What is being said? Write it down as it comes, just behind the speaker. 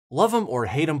Love 'em or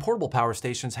hate 'em, portable power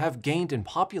stations have gained in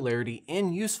popularity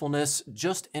and usefulness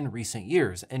just in recent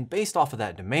years, and based off of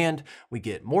that demand, we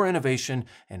get more innovation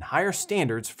and higher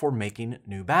standards for making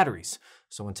new batteries.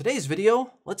 So in today's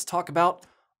video, let's talk about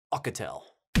Oukitel.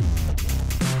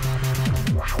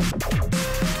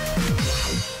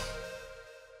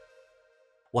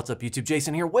 What's up YouTube,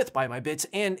 Jason here with Byte My Bits,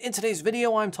 and in today's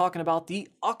video I'm talking about the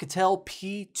Oukitel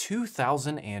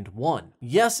P2001.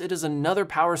 Yes, it is another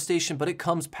power station, but it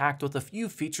comes packed with a few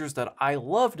features that I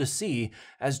love to see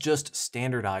as just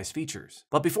standardized features.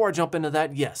 But before I jump into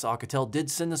that, yes, Oukitel did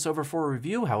send this over for a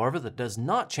review, however that does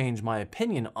not change my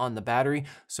opinion on the battery,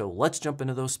 so let's jump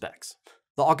into those specs.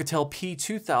 The Oukitel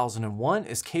P2001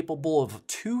 is capable of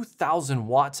 2,000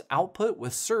 watts output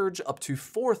with surge up to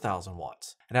 4,000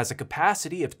 watts. It has a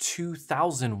capacity of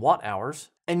 2,000 watt hours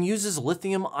and uses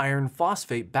lithium iron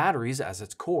phosphate batteries as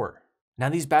its core. Now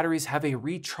these batteries have a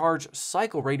recharge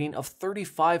cycle rating of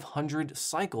 3,500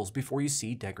 cycles before you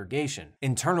see degradation.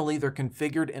 Internally, they're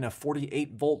configured in a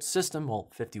 48 volt system,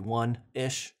 well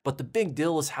 51-ish, but the big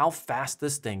deal is how fast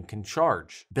this thing can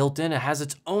charge. Built in, it has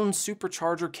its own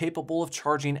supercharger capable of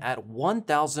charging at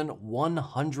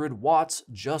 1,100 watts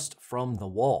just from the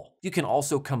wall. You can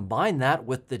also combine that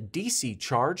with the DC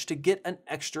charge to get an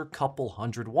extra couple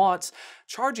hundred watts,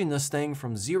 charging this thing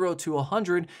from 0 to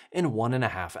 100 in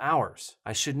 1.5 hours.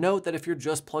 I should note that if you're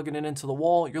just plugging it into the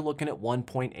wall, you're looking at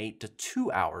 1.8 to 2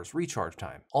 hours recharge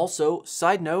time. Also,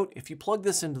 side note, if you plug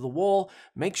this into the wall,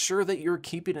 make sure that you're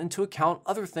keeping into account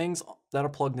other things that are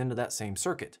plugged into that same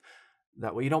circuit.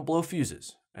 That way you don't blow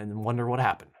fuses and then wonder what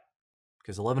happened,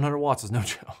 because 1,100 watts is no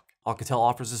joke. Oukitel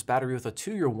offers this battery with a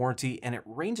 2-year warranty, and it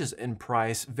ranges in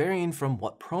price varying from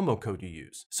what promo code you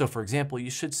use. So for example, you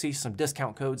should see some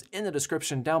discount codes in the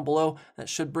description down below that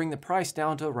should bring the price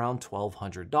down to around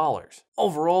 $1,200.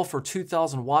 Overall, for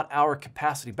 2,000 watt hour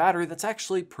capacity battery, that's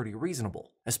actually pretty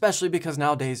reasonable, especially because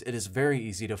nowadays it is very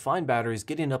easy to find batteries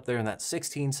getting up there in that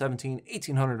 $1,600, $1,700,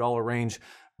 $1,800 range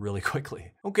really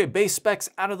quickly. Okay, base specs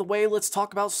out of the way, let's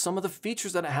talk about some of the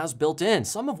features that it has built in,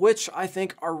 some of which I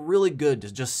think are really good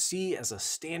to just see as a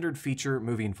standard feature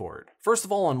moving forward. First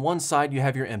of all, on one side, you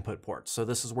have your input ports. So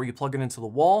this is where you plug it into the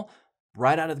wall.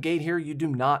 Right out of the gate here, you do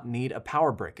not need a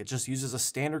power brick. It just uses a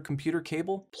standard computer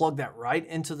cable. Plug that right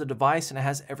into the device and it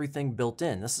has everything built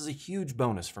in. This is a huge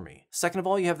bonus for me. Second of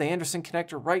all, you have the Anderson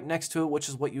connector right next to it, which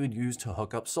is what you would use to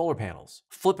hook up solar panels.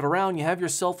 Flip it around, you have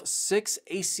yourself 6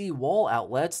 AC wall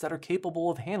outlets that are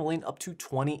capable of handling up to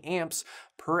 20 amps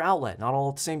per outlet. Not all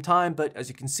at the same time, but as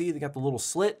you can see, they got the little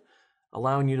slit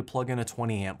allowing you to plug in a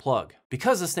 20 amp plug.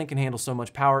 Because this thing can handle so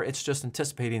much power, it's just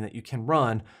anticipating that you can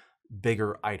run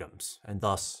bigger items and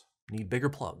thus need bigger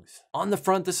plugs. On the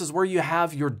front, this is where you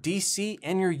have your DC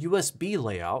and your USB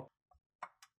layout.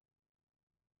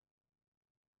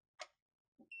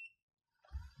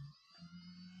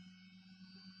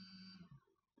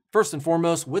 First and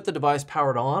foremost, with the device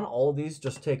powered on, all of these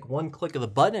just take one click of the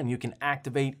button and you can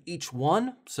activate each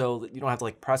one so that you don't have to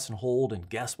like press and hold and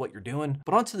guess what you're doing.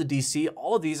 But onto the DC,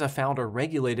 all of these I found are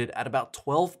regulated at about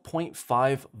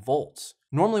 12.5 volts.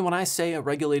 Normally when I say a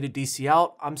regulated DC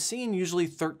out, I'm seeing usually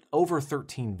over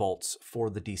 13 volts for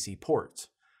the DC ports.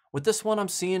 With this one, I'm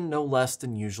seeing no less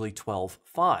than usually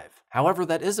 12.5. However,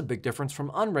 that is a big difference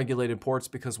from unregulated ports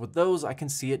because with those, I can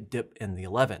see it dip in the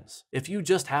 11s. If you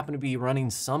just happen to be running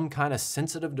some kind of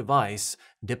sensitive device,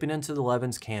 dipping into the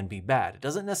 11s can be bad. It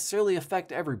doesn't necessarily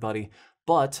affect everybody,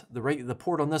 but the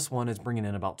port on this one is bringing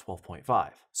in about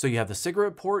 12.5. So you have the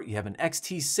cigarette port, you have an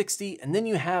XT60, and then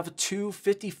you have two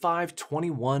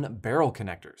 5521 barrel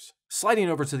connectors. Sliding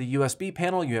over to the USB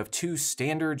panel, you have two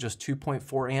standard, just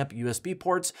 2.4 amp USB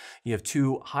ports. You have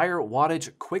two higher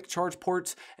wattage quick charge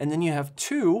ports, and then you have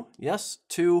two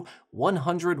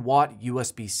 100 watt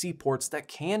USB-C ports that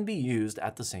can be used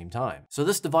at the same time. So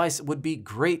this device would be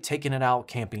great taking it out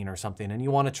camping or something, and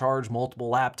you want to charge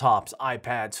multiple laptops,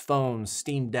 iPads, phones,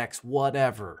 Steam Decks,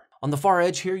 whatever. On the far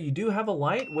edge here, you do have a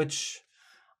light, which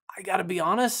I gotta be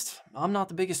honest, I'm not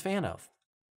the biggest fan of.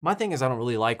 My thing is I don't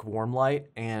really like warm light,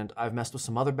 and I've messed with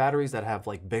some other batteries that have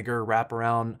like bigger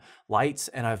wraparound lights,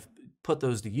 and I've put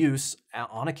those to use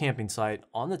on a camping site,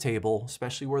 on the table,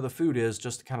 especially where the food is,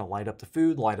 just to kind of light up the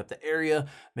food, light up the area,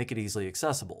 make it easily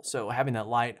accessible. So having that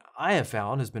light I have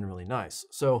found has been really nice.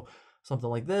 So something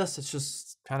like this, it's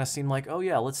just kind of seemed like, oh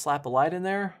yeah, let's slap a light in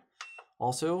there.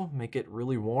 Also make it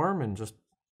really warm and just,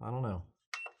 I don't know.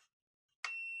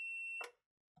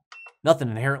 Nothing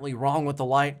inherently wrong with the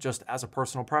light, just as a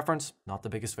personal preference, not the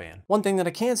biggest fan. One thing that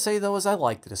I can say though is I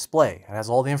like the display. It has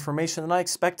all the information that I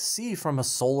expect to see from a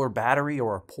solar battery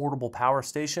or a portable power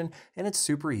station, and it's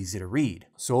super easy to read.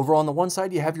 So over on the one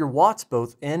side, you have your watts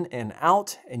both in and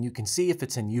out, and you can see if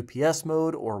it's in UPS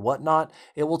mode or whatnot.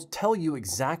 It will tell you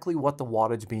exactly what the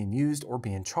wattage being used or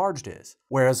being charged is.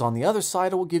 Whereas on the other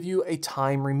side, it will give you a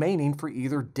time remaining for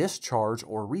either discharge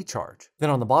or recharge. Then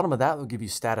on the bottom of that, it will give you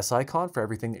status icon for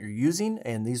everything that you're using,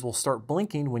 and these will start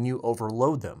blinking when you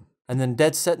overload them. And then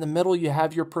dead set in the middle, you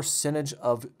have your percentage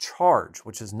of charge,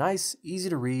 which is nice, easy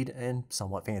to read, and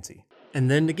somewhat fancy. And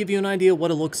then to give you an idea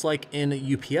what it looks like in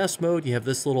UPS mode, you have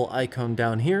this little icon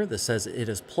down here that says it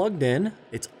is plugged in.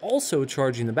 It's also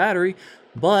charging the battery,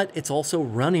 but it's also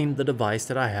running the device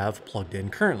that I have plugged in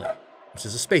currently, which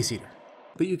is a space heater.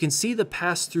 But you can see the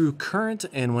pass-through current,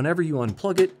 and whenever you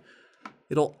unplug it,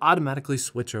 it'll automatically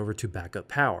switch over to backup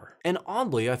power. And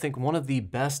oddly, I think one of the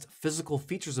best physical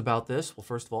features about this, well,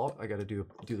 first of all, I gotta do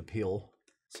the peel.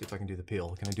 See if I can do the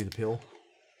peel. Can I do the peel?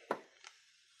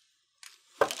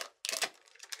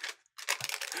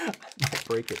 I might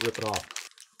break it, rip it off.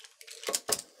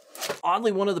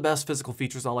 Oddly, one of the best physical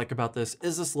features I like about this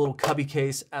is this little cubby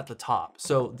case at the top.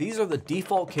 So these are the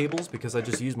default cables because I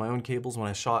just used my own cables when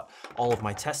I shot all of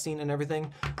my testing and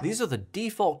everything. These are the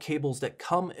default cables that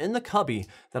come in the cubby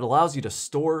that allows you to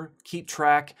store, keep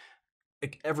track,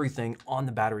 like everything on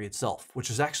the battery itself, which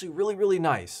is actually really, really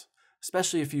nice,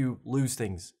 especially if you lose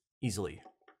things easily,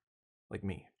 like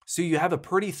me. So you have a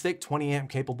pretty thick 20 amp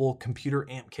capable computer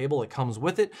amp cable that comes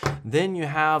with it. Then you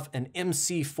have an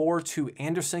MC4 to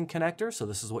Anderson connector. So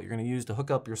this is what you're going to use to hook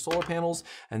up your solar panels.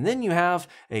 And then you have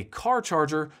a car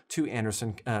charger to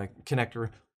Anderson connector.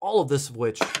 All of this of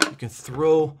which you can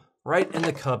throw right in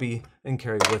the cubby and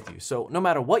carry with you. So no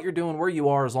matter what you're doing, where you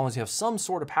are, as long as you have some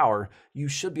sort of power, you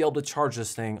should be able to charge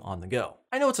this thing on the go.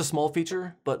 I know it's a small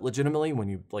feature, but legitimately when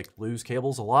you like lose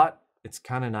cables a lot, it's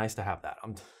kind of nice to have that.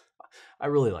 I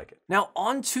really like it. Now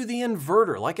on to the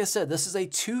inverter. Like I said, this is a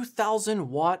 2000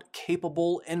 watt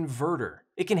capable inverter.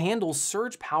 It can handle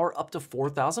surge power up to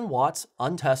 4000 watts,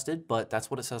 untested, but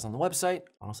that's what it says on the website.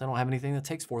 Honestly, I don't have anything that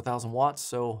takes 4000 watts,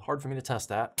 so hard for me to test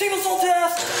that. Table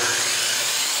test!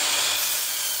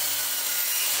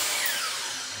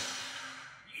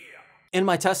 In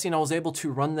my testing, I was able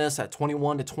to run this at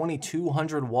 21 to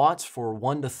 2200 watts for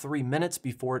 1 to 3 minutes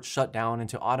before it shut down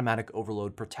into automatic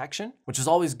overload protection, which is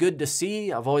always good to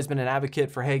see. I've always been an advocate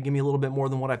for, hey, give me a little bit more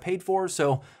than what I paid for.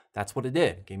 So that's what it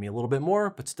did. Gave me a little bit more,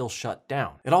 but still shut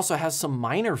down. It also has some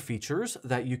minor features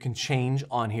that you can change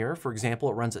on here. For example,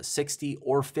 it runs at 60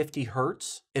 or 50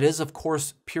 Hertz. It is, of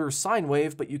course, pure sine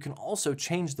wave, but you can also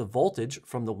change the voltage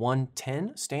from the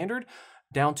 110 standard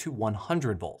down to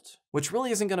 100 volts, which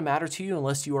really isn't going to matter to you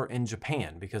unless you are in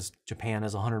Japan, because Japan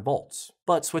is 100 volts.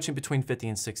 But switching between 50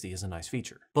 and 60 is a nice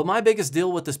feature. But my biggest deal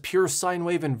with this pure sine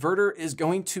wave inverter is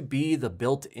going to be the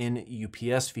built-in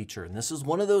UPS feature. And this is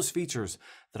one of those features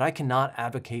that I cannot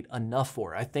advocate enough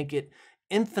for. I think it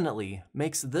infinitely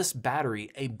makes this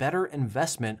battery a better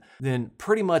investment than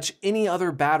pretty much any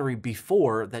other battery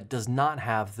before that does not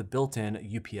have the built-in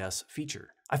UPS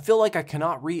feature. I feel like I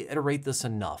cannot reiterate this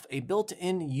enough. A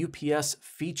built-in UPS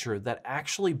feature that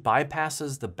actually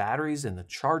bypasses the batteries and the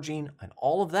charging and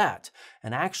all of that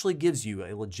and actually gives you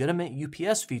a legitimate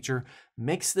UPS feature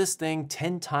makes this thing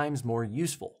 10 times more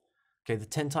useful. Okay, the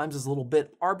 10 times is a little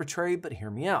bit arbitrary, but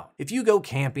hear me out. If you go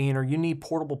camping or you need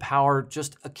portable power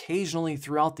just occasionally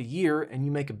throughout the year and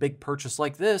you make a big purchase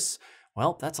like this,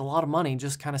 well, that's a lot of money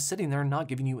just kind of sitting there and not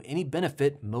giving you any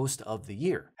benefit most of the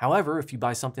year. However, if you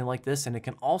buy something like this and it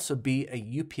can also be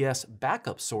a UPS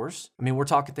backup source, I mean, we're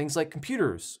talking things like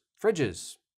computers,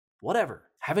 fridges, whatever.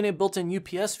 Having a built-in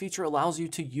UPS feature allows you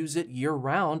to use it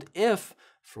year-round if,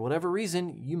 for whatever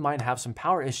reason, you might have some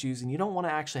power issues and you don't want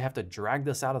to actually have to drag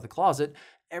this out of the closet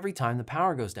every time the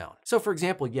power goes down. So for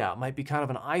example, yeah, it might be kind of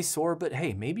an eyesore, but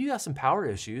hey, maybe you got some power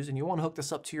issues and you want to hook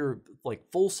this up to your like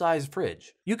full-size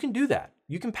fridge. You can do that.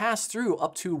 You can pass through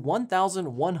up to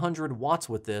 1100 watts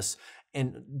with this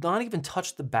and not even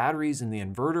touch the batteries in the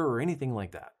inverter or anything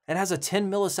like that. It has a 10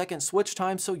 millisecond switch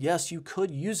time, so yes, you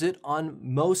could use it on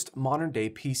most modern day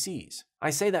PCs. I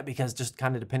say that because just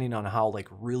kind of depending on how like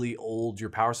really old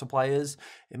your power supply is,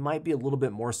 it might be a little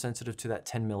bit more sensitive to that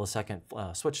 10 millisecond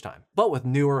switch time. But with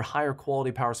newer, higher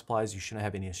quality power supplies, you shouldn't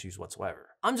have any issues whatsoever.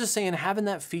 I'm just saying having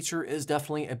that feature is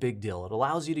definitely a big deal. It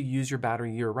allows you to use your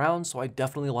battery year round, so I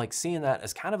definitely like seeing that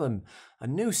as kind of a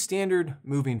new standard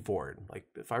moving forward. Like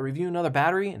if I review another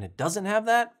battery and it doesn't have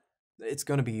that, it's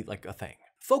going to be like a thing.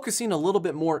 Focusing a little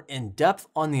bit more in depth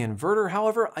on the inverter,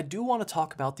 however, I do want to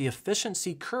talk about the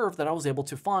efficiency curve that I was able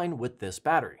to find with this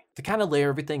battery. To kind of lay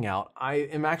everything out, I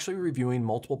am actually reviewing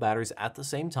multiple batteries at the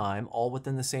same time, all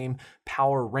within the same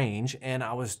power range, and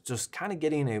I was just kind of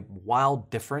getting a wild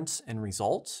difference in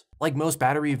results. Like most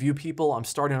battery review people, I'm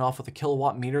starting off with a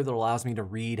kilowatt meter that allows me to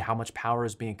read how much power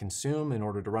is being consumed in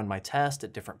order to run my test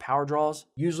at different power draws.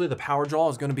 Usually the power draw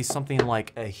is going to be something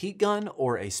like a heat gun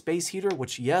or a space heater,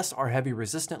 which yes, are heavy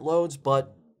resistant loads,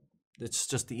 but it's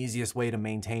just the easiest way to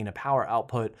maintain a power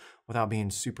output without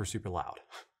being super, super loud.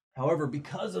 However,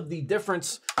 because of the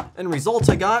difference in results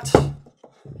I got,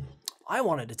 I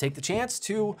wanted to take the chance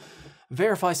to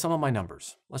verify some of my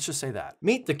numbers. Let's just say that.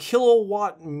 Meet the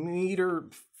kilowatt meter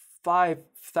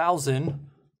 5000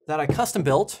 that I custom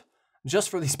built just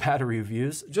for these battery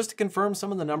reviews, just to confirm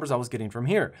some of the numbers I was getting from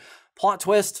here. Plot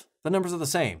twist, the numbers are the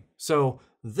same. So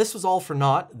this was all for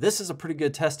naught. This is a pretty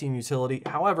good testing utility.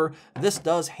 However, this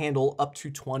does handle up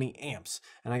to 20 amps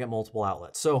and I got multiple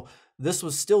outlets. So this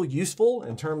was still useful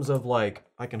in terms of like,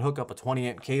 I can hook up a 20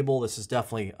 amp cable. This is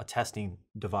definitely a testing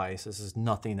device. This is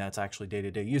nothing that's actually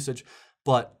day-to-day usage,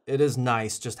 but it is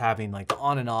nice just having like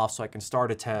on and off so I can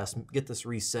start a test, get this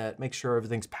reset, make sure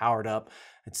everything's powered up,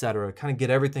 etc. Kind of get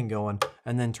everything going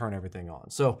and then turn everything on.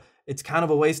 So it's kind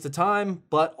of a waste of time,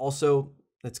 but also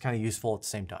it's kind of useful at the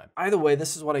same time. Either way,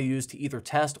 this is what I used to either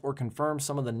test or confirm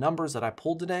some of the numbers that I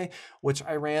pulled today, which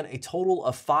I ran a total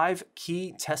of 5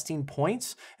 key testing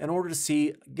points in order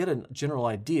to get a general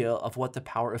idea of what the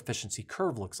power efficiency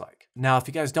curve looks like. Now, if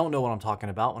you guys don't know what I'm talking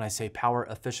about when I say power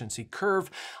efficiency curve,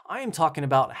 I am talking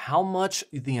about how much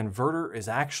the inverter is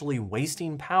actually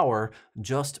wasting power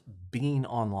just being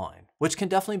online, which can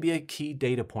definitely be a key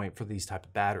data point for these type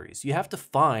of batteries. You have to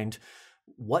find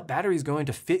what battery is going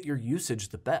to fit your usage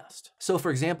the best. So for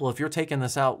example, if you're taking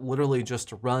this out literally just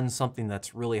to run something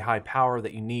that's really high power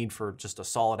that you need for just a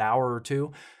solid hour or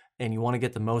two, and you want to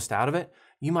get the most out of it,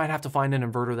 you might have to find an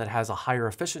inverter that has a higher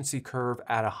efficiency curve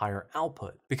at a higher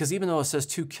output. Because even though it says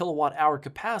 2 kilowatt hour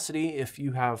capacity, if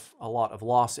you have a lot of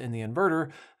loss in the inverter,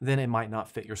 then it might not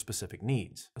fit your specific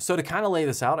needs. So to kind of lay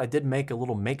this out, I did make a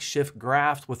little makeshift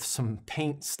graph with some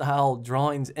paint style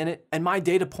drawings in it. And my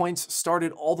data points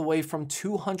started all the way from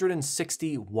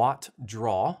 260 watt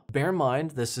draw. Bear in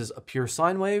mind, this is a pure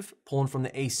sine wave pulling from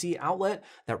the AC outlet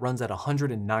that runs at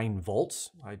 109 volts.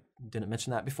 I didn't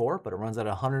mention that before, but it runs at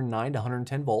 109 to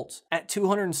 110 volts. At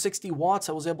 260 watts,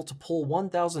 I was able to pull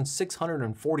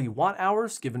 1,640 watt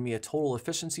hours, giving me a total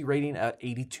efficiency rating at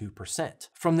 82%.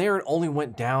 From there, it only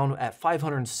went down at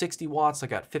 560 watts. I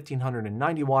got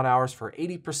 1,590 watt hours for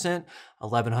 80%,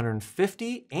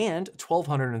 1,150 and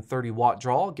 1,230 watt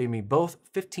draw gave me both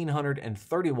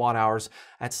 1,530 watt hours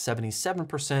at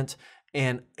 77%,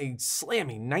 and a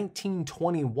slamming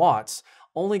 1920 watts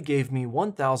only gave me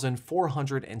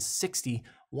 1,460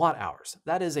 watt hours.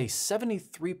 That is a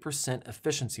 73%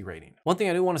 efficiency rating. One thing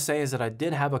I do want to say is that I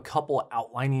did have a couple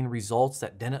outlining results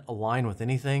that didn't align with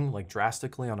anything like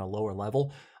drastically on a lower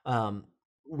level.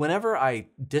 Whenever I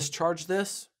discharged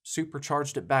this,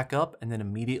 supercharged it back up, and then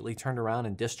immediately turned around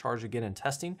and discharged again in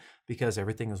testing because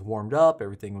everything was warmed up,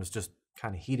 everything was just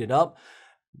kind of heated up.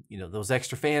 You know, those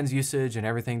extra fans usage and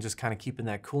everything just kind of keeping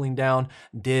that cooling down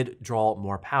did draw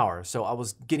more power. So I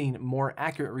was getting more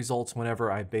accurate results whenever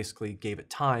I basically gave it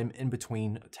time in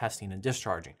between testing and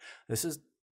discharging. This is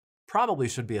probably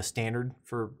should be a standard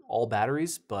for all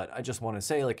batteries, but I just want to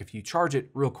say, like, if you charge it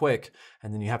real quick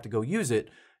and then you have to go use it,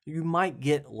 you might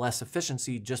get less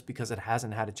efficiency just because it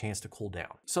hasn't had a chance to cool down.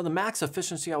 So the max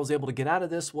efficiency I was able to get out of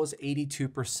this was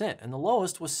 82%, and the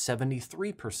lowest was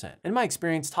 73%. In my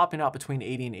experience, topping out between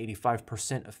 80 and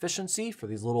 85% efficiency for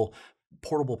these little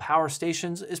portable power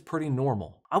stations is pretty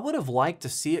normal. I would have liked to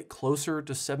see it closer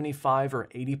to 75 or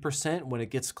 80% when it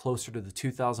gets closer to the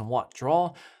 2,000 watt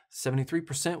draw.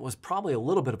 73% was probably a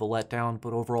little bit of a letdown,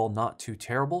 but overall not too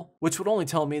terrible, which would only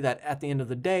tell me that at the end of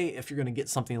the day, if you're going to get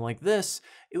something like this,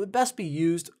 it would best be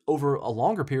used over a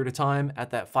longer period of time at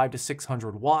that 500 to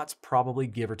 600 watts, probably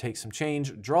give or take some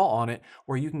change, draw on it,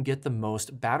 where you can get the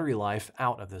most battery life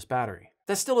out of this battery.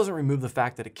 That still doesn't remove the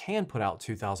fact that it can put out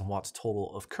 2,000 watts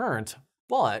total of current,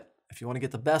 but if you want to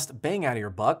get the best bang out of your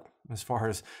buck, as far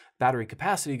as battery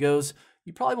capacity goes,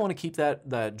 you probably want to keep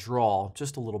that draw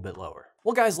just a little bit lower.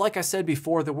 Well guys, like I said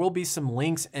before, there will be some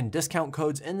links and discount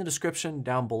codes in the description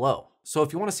down below. So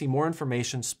if you want to see more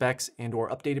information, specs, and or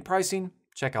updated pricing,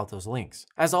 check out those links.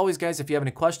 As always guys, if you have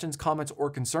any questions, comments,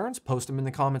 or concerns, post them in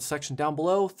the comments section down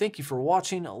below. Thank you for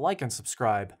watching, like and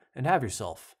subscribe, and have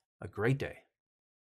yourself a great day.